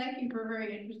 I want to thank you for a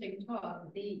very interesting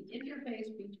talk. The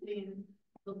interface between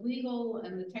the legal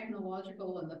and the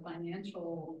technological and the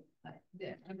financial,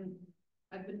 I've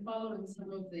been following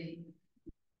some of the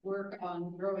work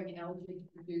on growing algae to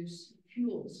produce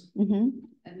fuels, and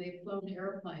they've flown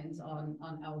airplanes on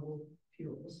algal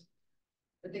fuels,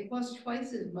 but they cost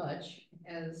twice as much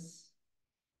as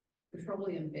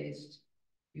petroleum-based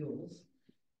fuels.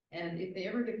 And if they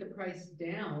ever get the price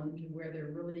down to where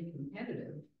they're really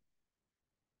competitive,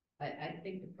 I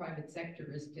think the private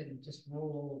sector is going to just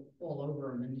roll all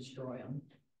over them and destroy them.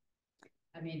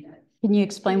 I mean, can you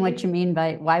explain what you mean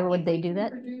by why would they do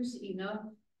that? Produce enough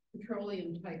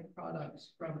petroleum type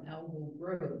products from algal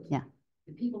growth. Yeah.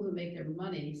 The people who make their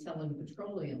money selling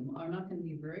petroleum are not going to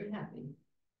be very happy.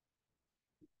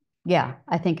 Yeah,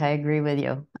 I think I agree with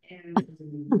you.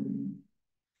 And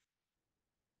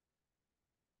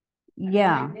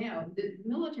yeah. Right now, the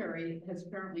military has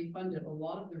apparently funded a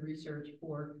lot of the research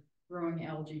for growing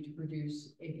algae to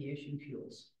produce aviation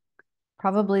fuels.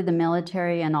 Probably the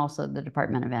military and also the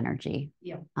Department of Energy.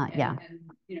 Yeah. Yeah. And,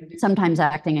 you know, sometimes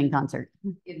acting in concert.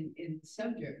 In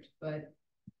subject, but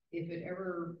if it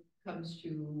ever comes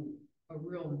to a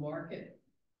real market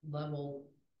level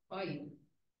fight,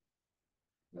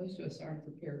 most of us aren't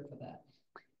prepared for that.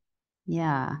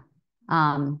 Yeah.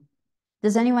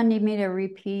 Does anyone need me to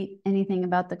repeat anything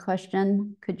about the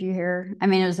question? Could you hear? I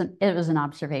mean, it was an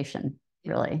observation,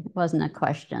 really. It wasn't a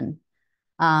question.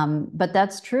 But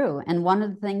that's true. And one of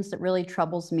the things that really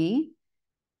troubles me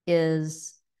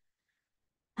is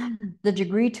the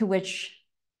degree to which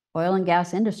oil and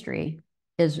gas industry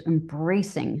is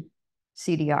embracing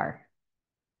CDR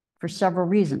for several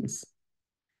reasons.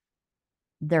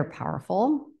 They're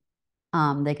powerful.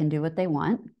 They can do what they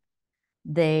want.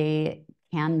 They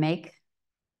can make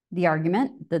the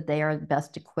argument that they are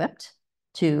best equipped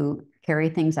to carry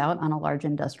things out on a large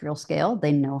industrial scale.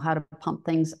 They know how to pump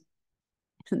things.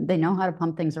 They know how to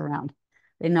pump things around.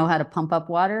 They know how to pump up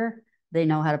water. They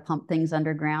know how to pump things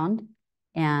underground.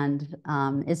 And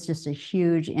it's just a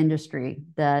huge industry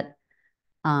that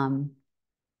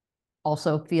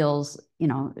also feels, you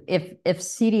know, if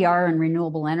CDR and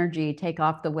renewable energy take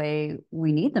off the way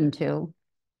we need them to,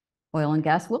 oil and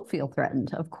gas will feel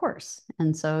threatened, of course.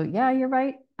 And so, yeah, you're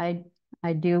right.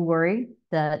 I do worry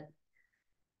that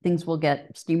things will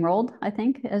get steamrolled, I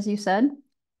think, as you said.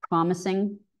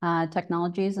 Promising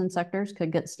technologies and sectors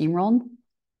could get steamrolled.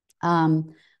 I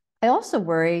also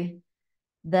worry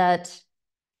that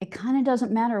it kind of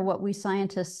doesn't matter what we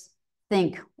scientists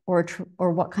think or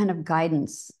what kind of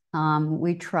guidance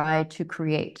we try to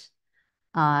create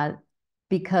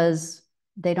because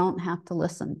they don't have to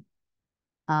listen.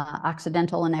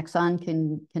 Occidental and Exxon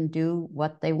can do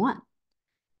what they want.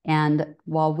 And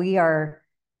while we are,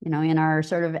 you know, in our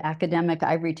sort of academic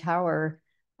ivory tower,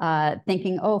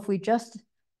 thinking, oh, if we just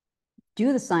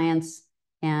do the science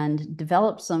and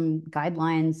develop some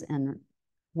guidelines and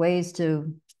ways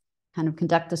to kind of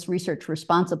conduct this research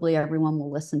responsibly, everyone will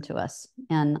listen to us.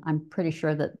 And I'm pretty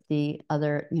sure that the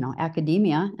other, you know,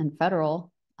 academia and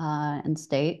federal and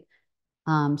state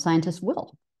scientists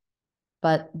will.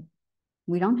 But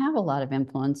we don't have a lot of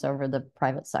influence over the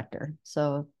private sector.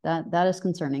 So that is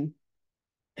concerning.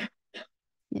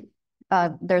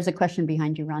 There's a question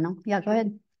behind you, Ronald. Yeah, go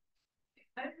ahead.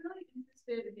 I'm really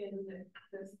interested in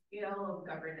the scale of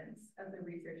governance as a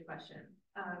research question.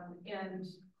 And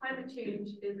climate change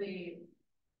is a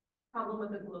problem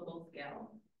with a global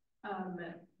scale.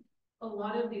 A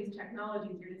lot of these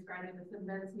technologies you're describing this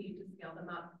immense need to scale them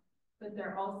up, but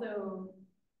they're also,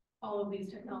 all of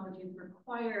these technologies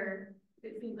require,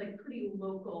 it seems like, pretty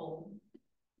local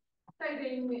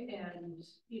siting and,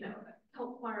 you know,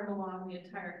 help farm along the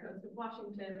entire coast of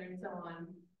Washington and so on.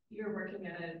 You're working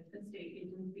at a state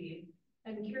agency.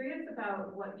 I'm curious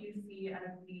about what you see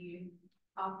as the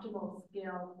optimal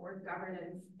scale for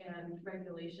governance and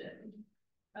regulation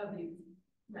of these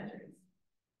measures.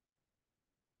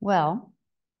 Well,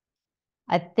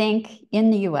 I think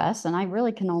in the US, and I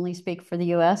really can only speak for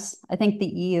the US, I think the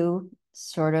EU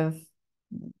sort of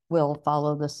will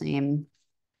follow the same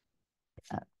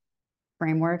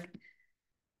framework.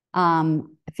 I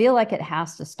feel like it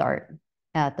has to start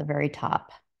at the very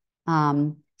top.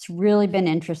 It's really been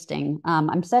interesting.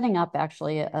 I'm setting up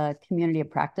actually a community of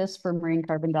practice for marine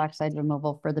carbon dioxide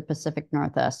removal for the Pacific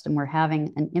Northwest, and we're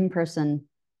having an in-person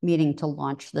meeting to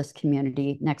launch this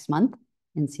community next month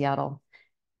in Seattle.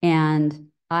 And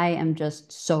I am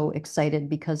just so excited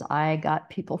because I got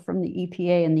people from the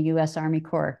EPA and the US Army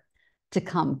Corps to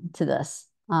come to this.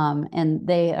 And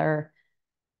they are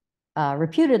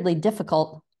reputedly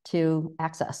difficult to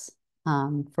access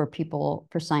for people,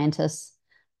 for scientists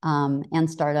and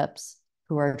startups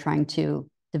who are trying to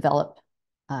develop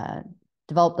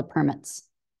the permits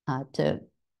to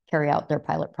carry out their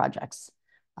pilot projects.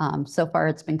 So far,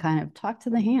 it's been kind of talk to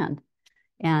the hand.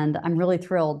 And I'm really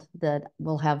thrilled that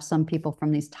we'll have some people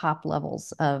from these top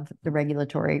levels of the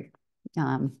regulatory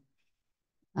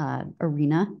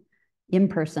arena in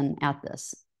person at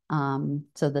this,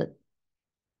 so that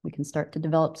we can start to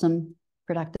develop some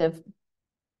productive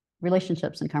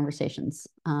relationships and conversations.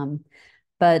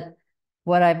 But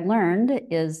what I've learned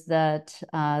is that,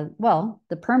 well,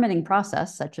 the permitting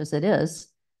process, such as it is,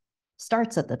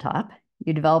 starts at the top.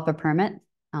 You develop a permit,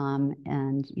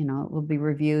 and it will be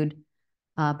reviewed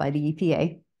by the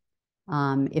EPA.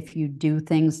 If you do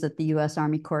things that the U.S.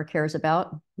 Army Corps cares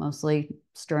about, mostly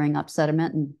stirring up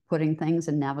sediment and putting things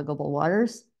in navigable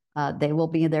waters, they will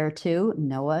be there too.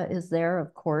 NOAA is there,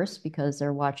 of course, because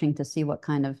they're watching to see what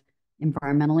kind of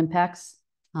environmental impacts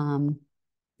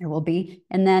there will be.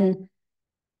 And then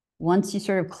once you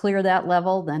sort of clear that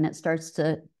level, then it starts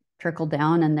to trickle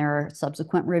down, and there are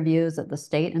subsequent reviews at the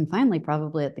state and finally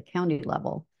probably at the county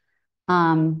level.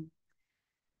 One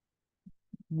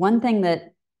thing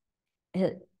that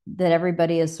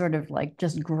everybody is sort of like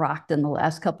just grokked in the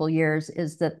last couple of years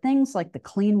is that things like the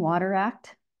Clean Water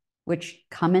Act, which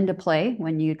come into play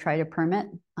when you try to permit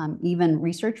even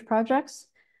research projects,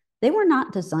 they were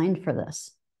not designed for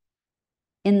this.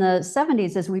 In the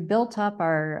 70s, as we built up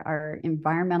our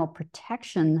environmental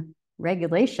protection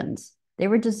regulations, they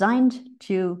were designed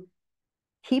to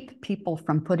keep people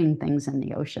from putting things in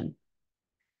the ocean.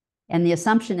 And the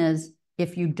assumption is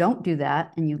if you don't do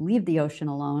that and you leave the ocean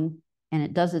alone and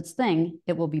it does its thing,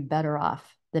 it will be better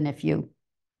off than if you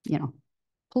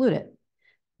pollute it.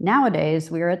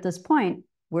 Nowadays, we are at this point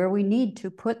where we need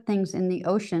to put things in the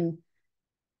ocean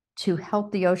to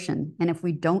help the ocean. And if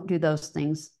we don't do those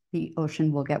things, the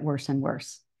ocean will get worse and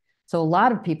worse. So a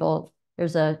lot of people,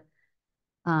 there's it's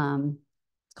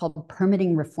called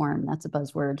permitting reform. That's a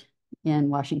buzzword in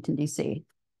Washington, D.C.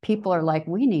 People are like,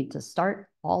 we need to start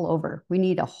all over. We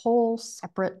need a whole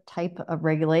separate type of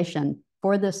regulation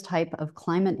for this type of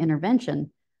climate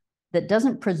intervention that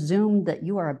doesn't presume that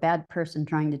you are a bad person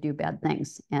trying to do bad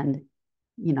things. And,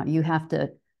 you have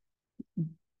to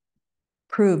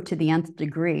prove to the nth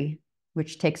degree,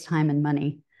 which takes time and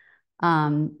money,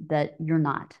 that you're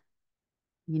not.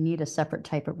 You need a separate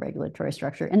type of regulatory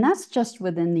structure. And that's just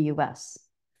within the US.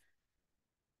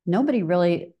 Nobody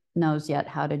really knows yet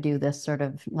how to do this sort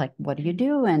of like, what do you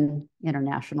do in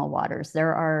international waters?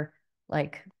 There are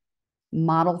like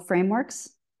model frameworks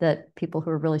that people who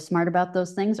are really smart about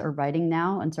those things are writing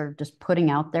now and sort of just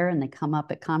putting out there, and they come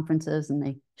up at conferences and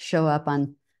they show up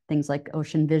on things like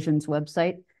Ocean Vision's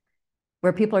website,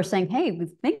 where people are saying, hey, we're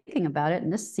thinking about it,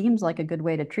 and this seems like a good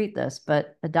way to treat this,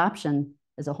 but adoption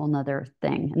is a whole nother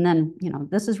thing. And then,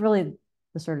 this is really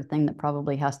the sort of thing that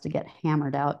probably has to get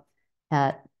hammered out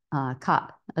at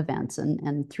COP events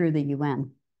and through the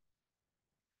UN.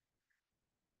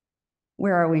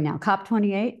 Where are we now? COP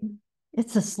 28?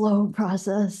 It's a slow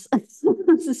process.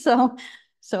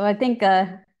 So I think,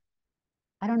 I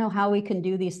don't know how we can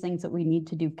do these things that we need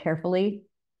to do carefully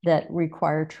that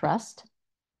require trust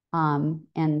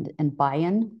and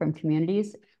buy-in from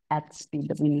communities at the speed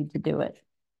that we need to do it.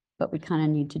 But we kind of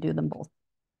need to do them both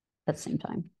at the same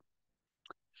time.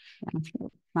 Yeah.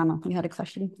 Rama, you had a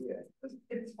question? Yeah,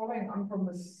 it's following on from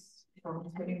this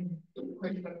question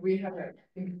that we had an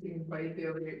interesting debate the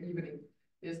other evening,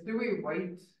 is do we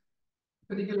wait,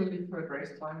 particularly to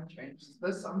address climate change? Is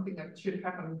this something that should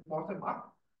happen bottom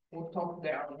up or top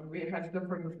down? And we had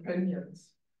different opinions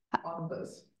on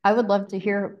this. I would love to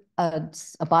hear a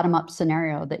bottom-up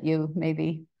scenario that you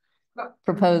maybe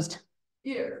proposed.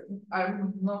 Yeah,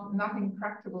 nothing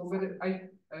practical, but I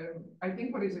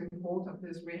think what is important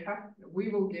is we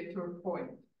will get to a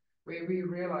point where we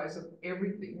realize that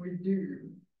everything we do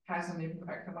has an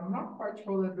impact, and I'm not quite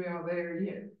sure that we are there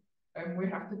yet. And we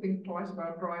have to think twice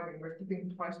about driving. We have to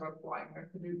think twice about flying. We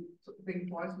have to think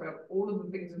twice about all of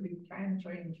the things that we can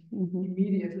change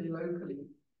immediately, locally,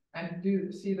 and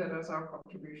see that as our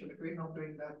contribution if we're not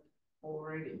doing that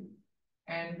already.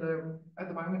 And at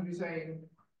the moment we're saying,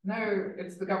 no,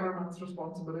 it's the government's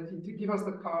responsibility to give us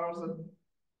the cars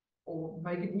or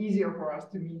make it easier for us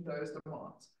to meet those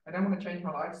demands. I don't want to change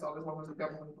my lifestyle as long as the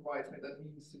government provides me the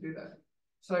means to do that.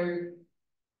 So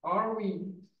are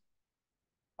we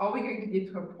going to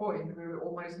get to a point where we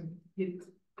almost hit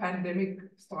pandemic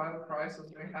style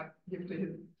crisis? We have to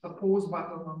hit the pause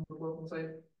button on the world and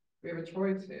say, we have a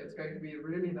choice here. It's going to be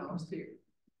really nasty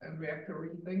and we have to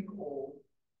rethink, or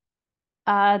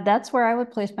that's where I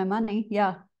would place my money.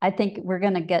 Yeah. I think we're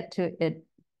going to get to it.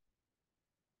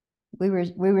 We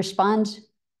respond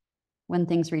when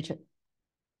things reach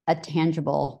a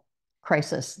tangible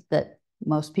crisis that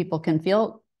most people can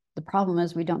feel. The problem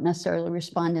is we don't necessarily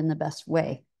respond in the best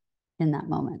way in that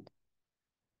moment.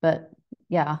 But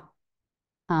yeah,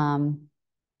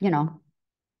 you know,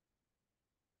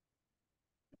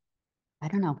 I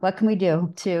don't know. What can we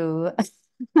do to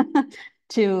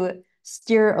to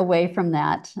steer away from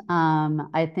that?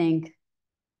 I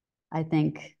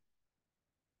think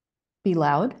be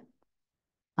loud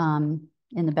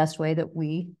in the best way that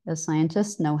we as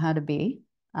scientists know how to be.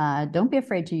 Don't be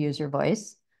afraid to use your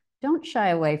voice. Don't shy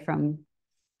away from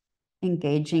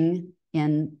engaging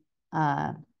in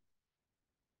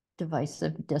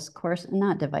divisive discourse.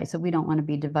 Not divisive. We don't want to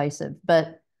be divisive,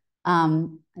 but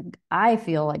I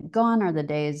feel like gone are the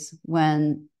days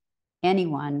when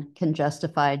anyone can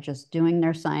justify just doing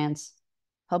their science,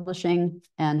 publishing,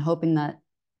 and hoping that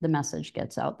the message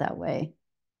gets out that way.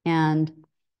 And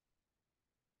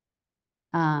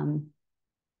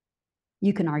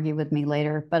you can argue with me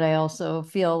later, but I also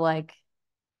feel like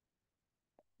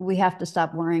we have to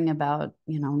stop worrying about,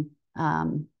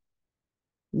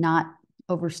 not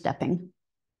overstepping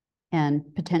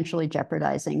and potentially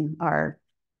jeopardizing our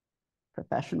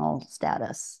professional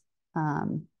status.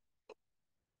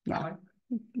 Yeah.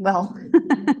 Well,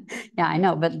 yeah, I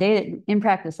know, but in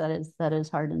practice, that is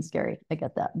hard and scary. I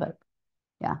get that, but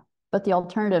yeah, but the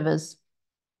alternative is,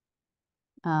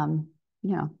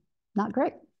 not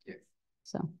great. Yes.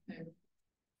 So, yeah.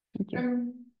 Thank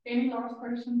you. Any last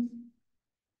questions?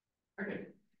 Okay,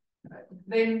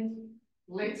 then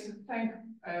let's thank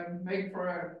Meg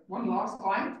for one last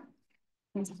time.